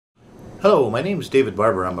Hello, my name is David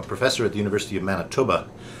Barber. I'm a professor at the University of Manitoba.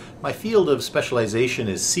 My field of specialization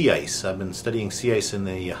is sea ice. I've been studying sea ice in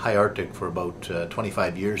the high Arctic for about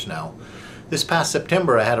 25 years now. This past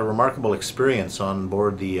September I had a remarkable experience on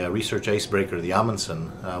board the research icebreaker, the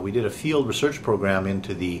Amundsen. We did a field research program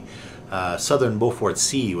into the southern Beaufort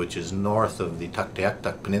Sea, which is north of the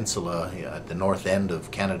Tuktoyaktuk Peninsula at the north end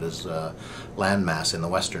of Canada's landmass in the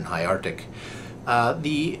western high Arctic.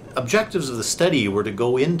 The objectives of the study were to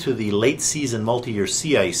go into the late season multi-year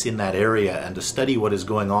sea ice in that area and to study what is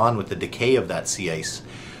going on with the decay of that sea ice.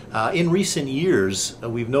 In recent years,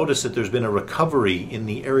 we've noticed that there's been a recovery in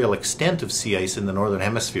the aerial extent of sea ice in the northern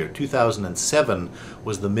hemisphere. 2007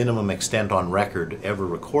 was the minimum extent on record ever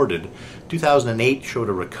recorded. 2008 showed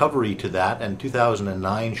a recovery to that, and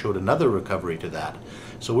 2009 showed another recovery to that.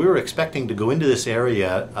 So we were expecting to go into this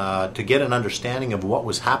area to get an understanding of what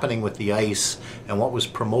was happening with the ice and what was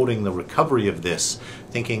promoting the recovery of this,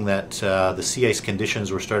 thinking that the sea ice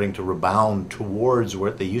conditions were starting to rebound towards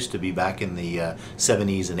where they used to be back in the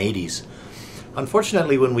 70s and 80s.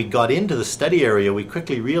 Unfortunately, when we got into the study area, we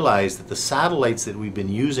quickly realized that the satellites that we've been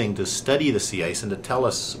using to study the sea ice and to tell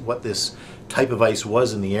us what this type of ice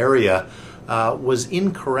was in the area was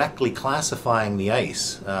incorrectly classifying the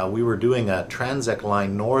ice. We were doing a transect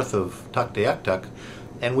line north of Tuktoyaktuk,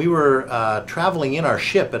 and we were traveling in our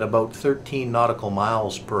ship at about 13 nautical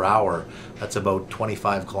miles per hour. That's about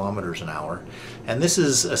 25 kilometers an hour. And this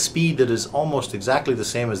is a speed that is almost exactly the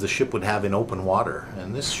same as the ship would have in open water.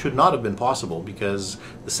 And this should not have been possible because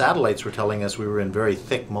the satellites were telling us we were in very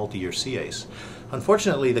thick multi-year sea ice.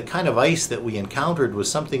 Unfortunately, the kind of ice that we encountered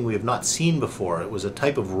was something we have not seen before. It was a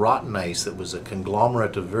type of rotten ice that was a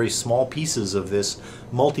conglomerate of very small pieces of this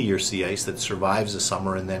multi-year sea ice that survives the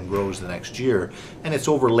summer and then grows the next year. And it's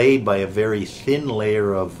overlaid by a very thin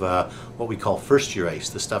layer of what we call first-year ice,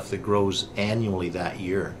 the stuff that grows annually that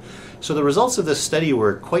year. So the results of this study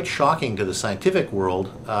were quite shocking to the scientific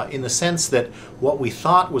world in the sense that what we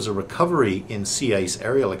thought was a recovery in sea ice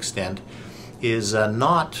aerial extent is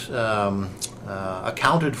not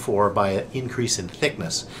accounted for by an increase in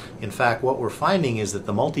thickness. In fact, what we're finding is that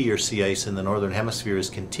the multi-year sea ice in the northern hemisphere is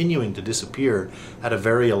continuing to disappear at a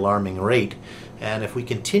very alarming rate. And if we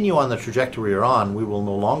continue on the trajectory we're on, we will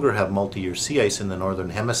no longer have multi-year sea ice in the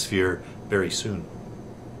northern hemisphere very soon.